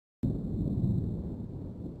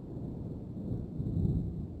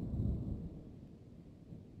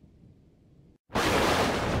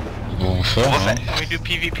And we do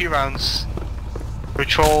PvP rounds.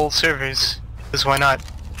 Patrol servers. Because why not?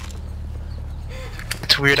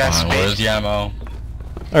 It's weird ass space. Where's the ammo?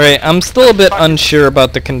 Alright, I'm still a bit unsure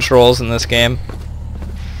about the controls in this game.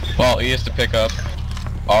 Well, E is to pick up.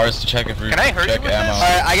 R is to check if we Can I hurt you check with ammo. this?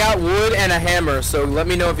 Alright, I got wood and a hammer, so let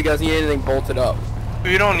me know if you guys need anything bolted up.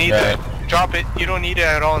 You don't need Right. that. Drop it. You don't need it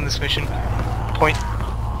at all in this mission. Point.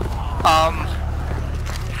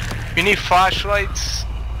 You need flashlights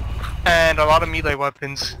and a lot of melee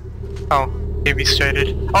weapons. Oh, they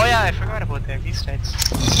restarted. Oh yeah, I forgot about that.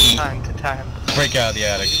 Restarts. Time to time. Break out of the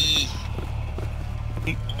attic.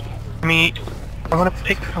 I wanna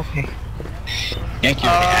pick. Okay. Thank you.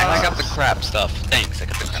 I got the crap stuff. Thanks, I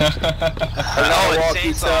got the crap stuff. Oh, it's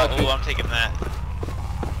chainsaw. Ooh, I'm taking that.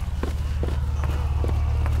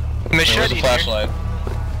 Where's Machete. the flashlight?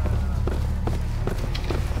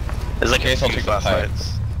 There's like Okay, a so I'll few take the pipe.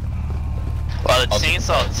 flashlights. Well, the I'll take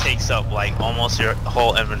chainsaw takes up like almost your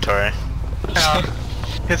whole inventory.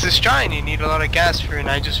 Because it's giant, you need a lot of gas for it, and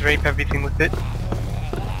I just rape everything with it.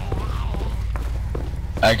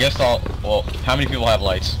 I guess well, how many people have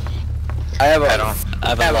lights? I have a, I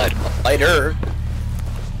have a lighter.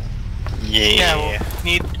 Yeah.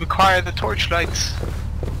 Require the torchlights.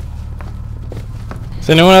 Does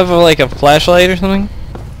anyone have like a flashlight or something?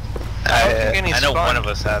 I know one of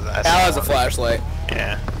us has it. Al has a flashlight.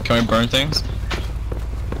 Yeah. Can we burn things?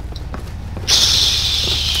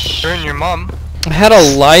 Burn your mom. I had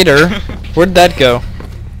a lighter. Where'd that go?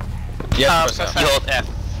 Yeah, press F. You hold F.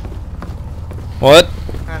 What?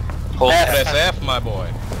 Hold F. Press F, my boy.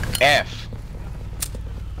 F.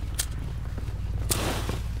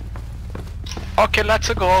 Okay, let's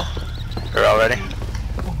go. You're all ready?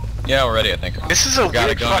 Yeah, we're ready, I think. This is a Got a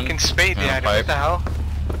weird gun fucking spade, and a yeah. pipe. What the hell?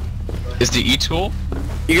 Is the E tool?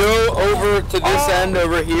 You go over to this end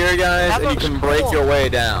over here, guys, That and you looks can break cool. your way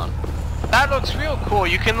down. That looks real cool.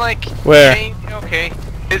 You can like Where? Okay,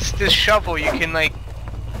 it's this shovel. You can like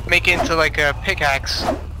make it into like a pickaxe.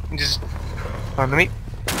 And just. Let me.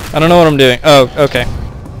 I don't know what I'm doing. Oh, okay.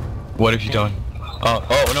 What have you done?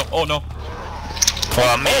 Oh no, oh no.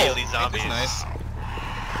 Well, immediately zombies. Nice.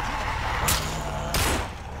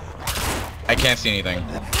 I can't see anything.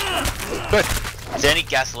 Good. Is there any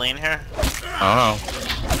gasoline here? I don't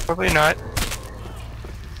know. Probably not.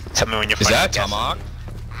 Tell me when you're Is finding that gasoline. tomahawk?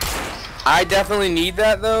 I definitely need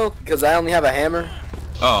that though, because I only have a hammer.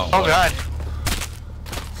 Oh. Oh god.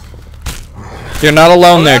 You're not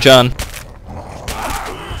alone there, John.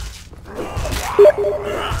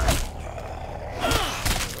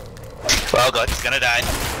 Well, God, he's gonna die.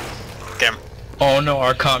 Get him. Oh no,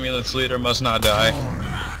 our communist leader must not die.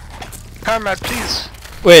 Comrade, please.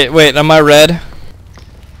 Wait, am I red?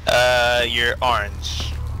 You're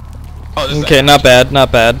orange. Oh, this Okay, not bad,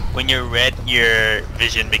 not bad. When you're red, your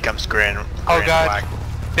vision becomes green. Oh green god. Black.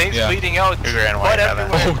 Thing's Yeah. bleeding out. You're green and white, Blood rather.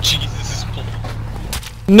 everywhere. Oh jeez, this is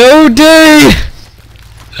No day!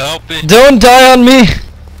 Help it. Don't die on me!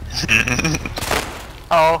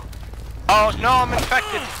 Oh. Oh no, I'm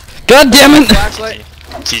infected. God damn it! Flashlight.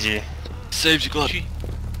 GG. Saves you, Gluk.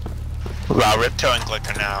 Wow, Richtofen and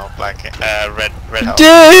Gluk are now black, red health.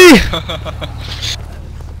 Day!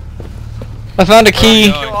 I found a key.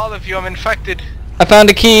 Kill all of you, I'm infected. I found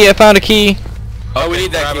a key. Oh, we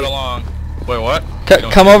need that grab key. it along. Wait, what?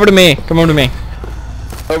 Come over to me. Come over to me.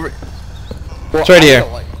 Over. It's right here.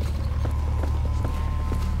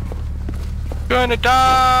 Gonna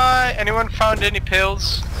die. Anyone found any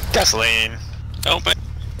pills? Gasoline. Open.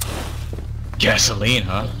 Gasoline,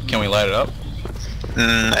 huh? Can we light it up?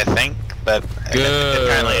 I think, but Good.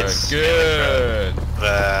 apparently it's Good.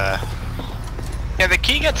 the. Yeah, the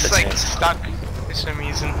key gets That's like it. stuck for some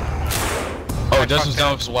reason. Oh, Desmond's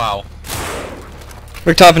down as wow.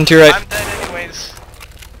 Richtofen to your right. I'm dead anyways.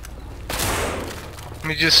 Let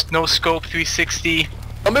me just no scope 360.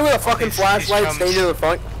 Somebody with a fucking These flashlight drums. stay near the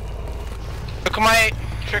front. Look at my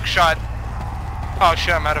trick shot. Oh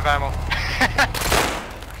shit, I'm out of ammo.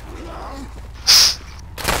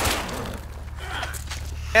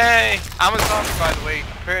 Hey, I'm a zombie by the way.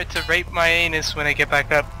 Prepare to rape my anus when I get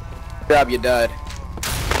back up. Grab, you died.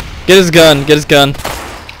 Get his gun. Get his gun.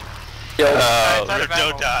 It's out of Don't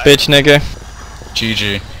ammo. die. Bitch nigga.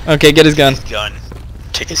 GG. Okay, get his gun. His gun.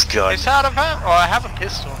 Take his gun. It's out of ammo. Oh, I have a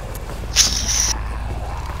pistol.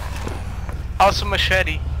 Also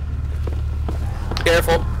machete.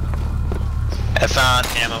 Careful. I found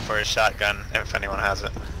ammo for a shotgun, if anyone has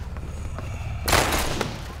it.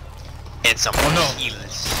 And some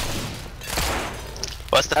healers.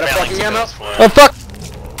 What's the Out of phalanx fucking ammo? pills for? Oh fuck!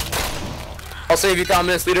 I'll save you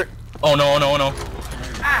communist leader. Oh no, no, no.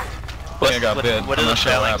 What, I got bit. what do I'm the not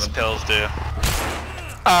sure what phalanx happened. pills do?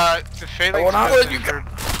 The phalanx.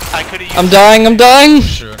 I could've used. I'm dying.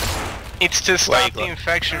 Sure. It's to stop the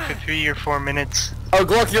infection for 3 or 4 minutes. Oh,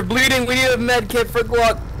 Gluk, you're bleeding. We need a med kit for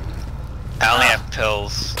Gluk. I only have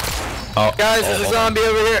pills. Oh, Guys, there's a zombie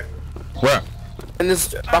over here. where? And this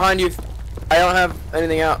behind you. I don't have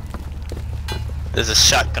anything out. There's a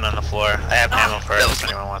shotgun on the floor. I have ammo for it if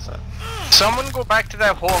anyone wants it. Someone go back to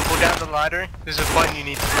that hole and go down the ladder. There's a button you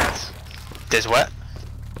need to press. There's what?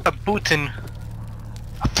 A button.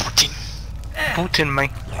 A button. Button,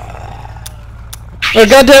 mate. Oh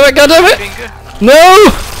god damn it! Finger. No!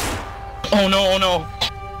 Oh no.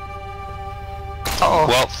 Uh-oh.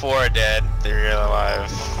 Well, 4 are dead. 3 are alive.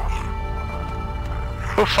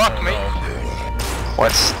 Oh fuck, Oh, mate. no.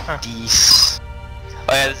 What's these?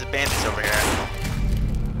 Oh yeah, there's a bandage over here.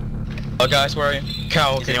 Oh guys, where are you?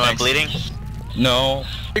 Cow. Is Okay, anyone thanks. bleeding? No.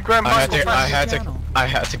 Big grandma. I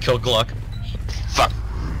had to kill Gluk. Fuck.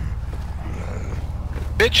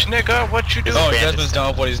 Bitch, nigga, what you doing? Oh, bandage. Desmond's done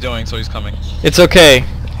with what he's doing, so he's coming. It's okay.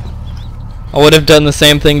 I would have done the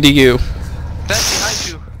same thing to you. That's behind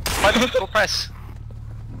you. Button, go press.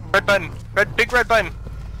 Red button. Big red button.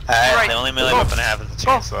 Alright, Right. the only melee Go. weapon I have is a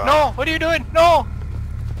Go. chainsaw. No, what are you doing? No!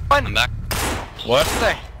 Button. I'm back. What?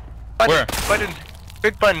 There. Button. Where? Button.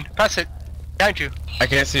 Big button. Press it. Behind you. I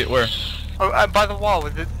can't see it. Where? Oh, by the wall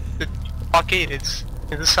with the blockade. It's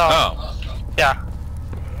the saw. Oh. Yeah.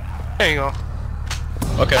 There you go.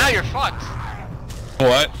 Okay. Now you're fucked.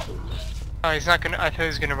 What? Oh, he's not gonna. I thought he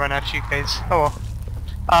was gonna run after you guys. Oh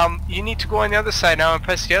well. You need to go on the other side now and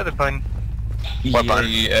press the other button. What button?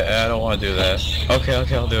 Yeah, I don't want to do that. Okay,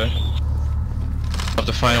 I'll do it. I'll have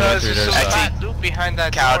to find a way Because through there's there. some So. fat loop behind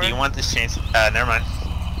that Cow, door. do you want this chainsaw? Never mind.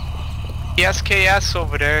 The SKS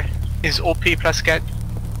over there is OP plus get.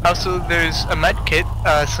 Also, there's a med kit,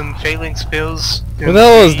 some phalanx pills. What the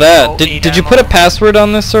hell is that? Did you put a password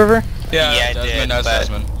on this server? Yeah, Yeah, I Desmond, did, that's but-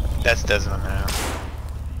 Desmond. That's Desmond now.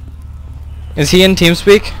 Is he in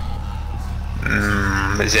TeamSpeak?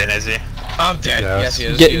 Is he? I'm dead. Yes, he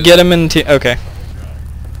is. Get him in okay.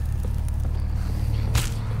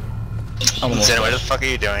 I'm almost Zen, what the dead. fuck are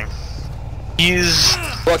you doing? He's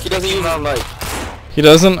Gluk, he doesn't use his mic. He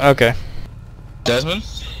doesn't? Okay. Desmond?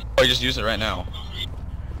 Or just use it right now.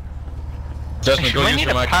 Desmond, go might use need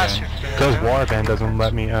your a mic password again. for that, Because huh? Warband doesn't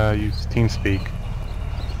let me use TeamSpeak.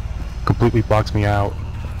 Completely blocks me out.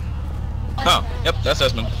 Oh, yep, that's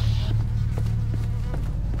Desmond.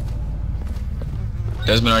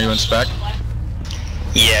 Desmond, are you in spec?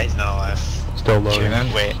 Yeah, he's not alive. Still Okay, loading.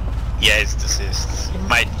 then. Wait. Yeah, he's deceased. He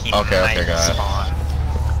might Okay, got it. spawn.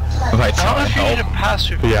 Right, I don't know if you need a help.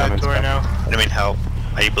 password for Yeah, that I'm door in now. I mean, help.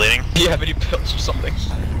 Are you bleeding? Do you have any pills or something?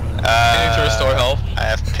 I need to restore health. I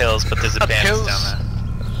have pills, but there's a bandage pills? down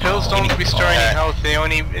there. Pills don't restore any Okay. health.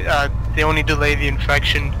 They only delay the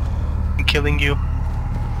infection and killing you.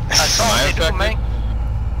 I saw Am I what they do, infected? man.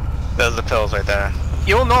 Those are the pills right there.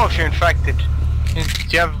 You'll know if you're infected.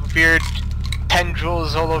 You have weird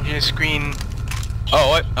tendrils all over your screen. Oh,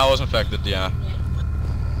 what? I was infected, yeah.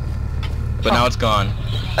 But now it's gone.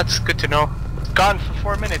 That's good to know. Gone for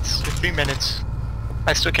 4 minutes, or 3 minutes.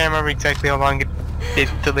 I still can't remember exactly how long it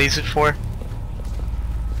delays it for.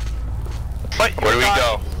 But Where do we you'll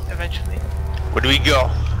go? die eventually. Where do we go?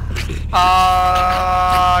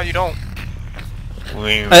 You don't.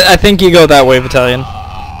 I think you go that way, Vitallion.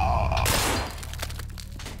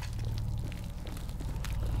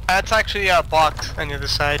 That's actually blocked on the other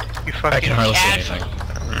side. You fucking I can hardly see cat.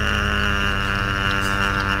 anything.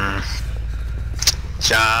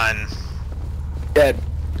 John, Dead.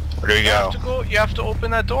 where do we go? You have to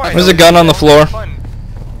open that door. There's a gun on the floor.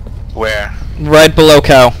 Where? Right below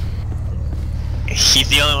Cow. He's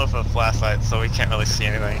the only one with a flashlight, so we can't really see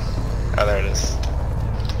anything. Oh, there it is.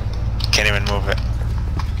 Can't even move it.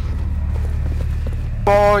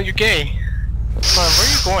 Oh, you're gay. Come on, where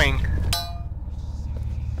are you going?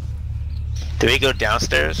 Do we go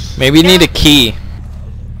downstairs? Maybe you need a key.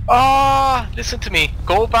 Listen to me.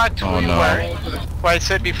 Go back to Oh, where you no. were. What I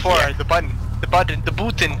said before, Yeah. the button, the button.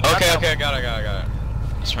 Okay, I got it.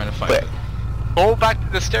 Just trying to find Wait. it. Go back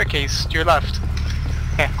to the staircase to your left.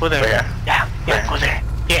 Yeah, go there. Where? Yeah, Where? go there.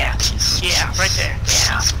 Yeah, right there.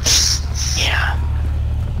 Yeah.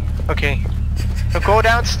 Okay. So go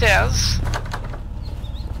downstairs.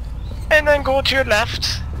 And then go to your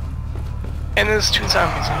left. And there's 2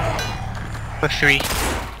 zombies in there. Or 3.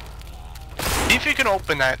 See if you can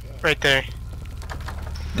open that right there.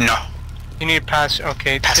 No. You need to pass.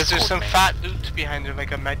 Okay, Pass because there's code, some man. fat loot behind there,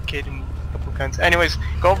 like a med kit and a couple guns. Anyways,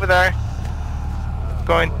 go over there.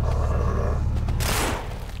 Go in.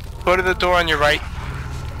 Go to the door on your right.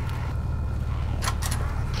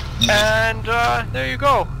 And there you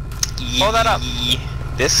go. Hold that up.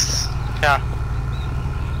 This? Yeah.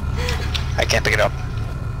 I can't pick it up.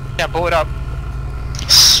 Yeah, blow it up.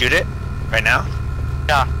 Shoot it? Right now?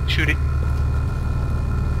 Yeah, shoot it.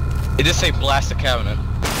 It just say blast the cabinet.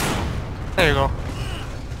 There you go.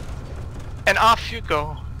 And off you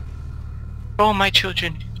go. Go, my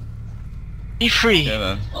children. Be free. Yeah,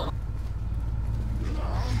 man.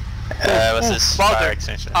 What's this welder. fire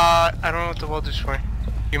extension? I don't know what the welder's for.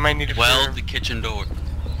 You might need it Weld for... the kitchen door.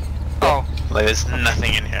 Oh. Like, there's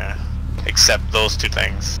nothing in here. Except those two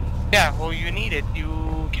things. Yeah, well you need it,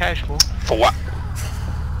 you casual. For what?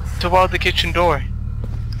 To weld the kitchen door.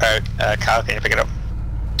 Alright, Kyle, can you pick it up?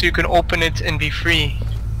 So you can open it and be free.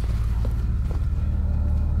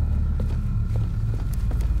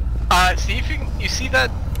 See if you see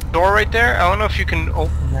that door right there? I don't know if you can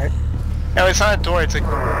open that. No, it's not a door, it's like...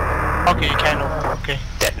 Okay, you can open it, okay.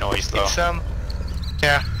 That noise though. It's,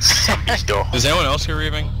 yeah. Somebody's door. Is anyone else here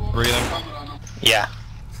breathing? Yeah.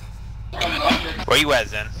 Where you at,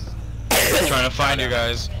 Zen? Trying to find you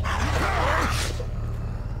guys.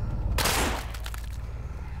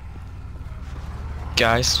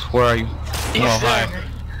 Guys, where are you? He's Oh, there. hi.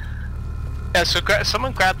 Yeah, so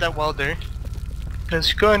someone grab that welder. Because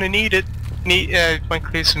you're going to need it. Might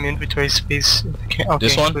clear some inventory space. Okay,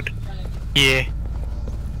 This one? good. Yeah.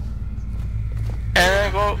 And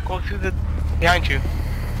then go through the... behind you.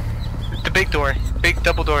 The big door. Big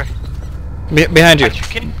double door. Behind you.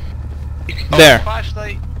 Actually, There.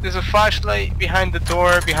 Flashlight. There's a flashlight behind the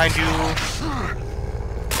door, behind you.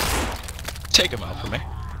 Take him out for me.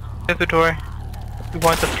 At the door. You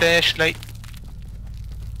want the flashlight.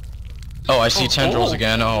 Oh, I see Oh, tendrils oh.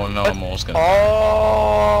 again. Oh no, I'm almost gonna.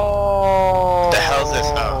 Oh. The hell's this?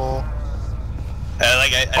 Oh. I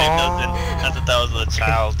didn't know that. I thought that was a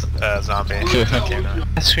child zombie. Okay, no.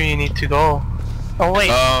 That's where you need to go. Oh wait.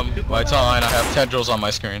 Vitallion, I have tendrils on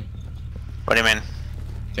my screen. What do you mean?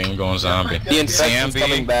 I think I'm going zombie. The infection's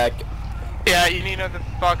coming back. Yeah, you need another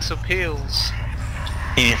box of pills.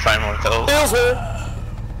 You need to find more of those. Pills here.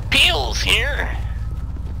 Pills here.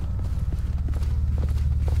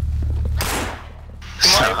 You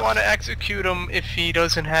might want to execute him if he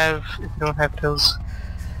doesn't have, if you don't have pills.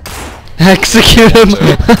 Execute him.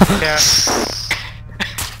 Yeah.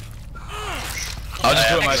 I'll just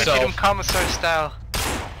do it Execute him myself. commissar style.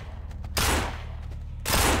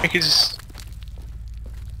 I could just...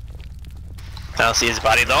 I don't see his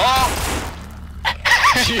body though. Oh!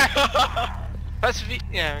 Press V.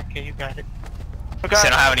 Yeah, okay, you got it. I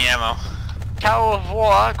don't have any ammo.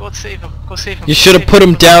 CowOfWar, go save him. Go save him. You should have put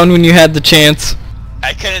him down when you had the chance.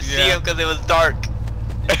 I couldn't see him because it was dark.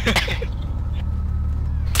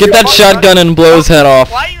 Get that shotgun and blow his head off.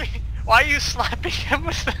 Why are you slapping him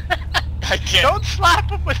with the... I can't. Don't slap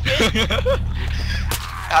him with it!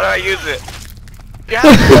 How do I use it? Yeah.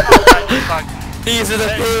 Fuck. These are the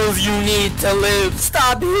pills you need to live.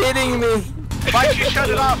 Stop hitting me. Why'd you shut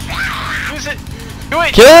it off? Use it! Do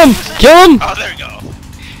it! Kill him! Kill him! Oh, there we go.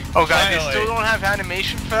 Oh god, they Finally. still don't have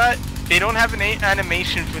animation for that? They don't have an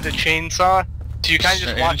animation for the chainsaw, so you kind of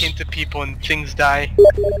just walk Strange. into people and things die.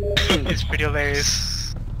 It's pretty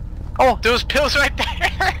hilarious. Oh, there was pills right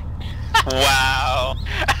there! Wow.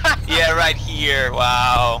 Yeah, right here.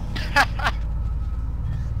 Wow.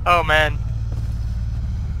 Oh man.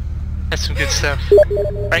 That's some good stuff.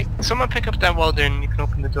 Right, someone pick up that welder and you can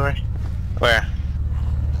open the door. Where?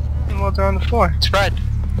 And welder on the floor. It's red.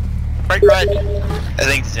 Bright red. I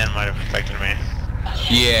think Zen might have infected me.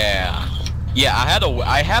 Yeah. Yeah, I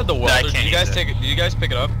had the welder. can't Did you guys use it. take it? Did you guys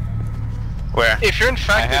pick it up? Where? If you're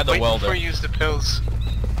infected, had the wait welder. before you use the pills.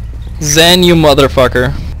 Zen, you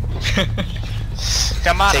motherfucker.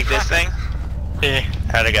 Come on, Take this thing? Yeah.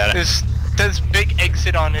 Alright, I got it. There's big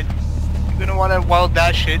exit on it. You're gonna wanna weld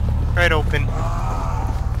that shit right open.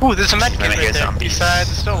 Ooh, there's a medkit Gonna right get there zombies. beside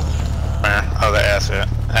the stove. Oh, that's it.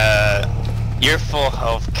 You're full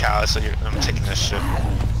health, Cal, so I'm taking this shit.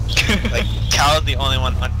 Like, Cal is the only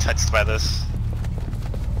one untouched by this.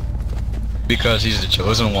 Because he's the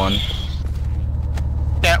chosen one.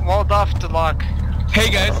 Yeah, walled off the lock. Hey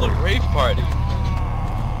guys, look, rave party.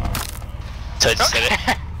 So I just hit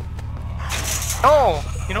it. Oh,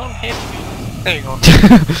 you don't hit me. There you go.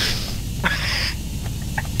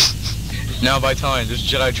 Now Vitallion, this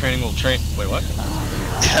Jedi training will train. Wait, what?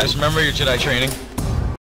 Just remember your Jedi training.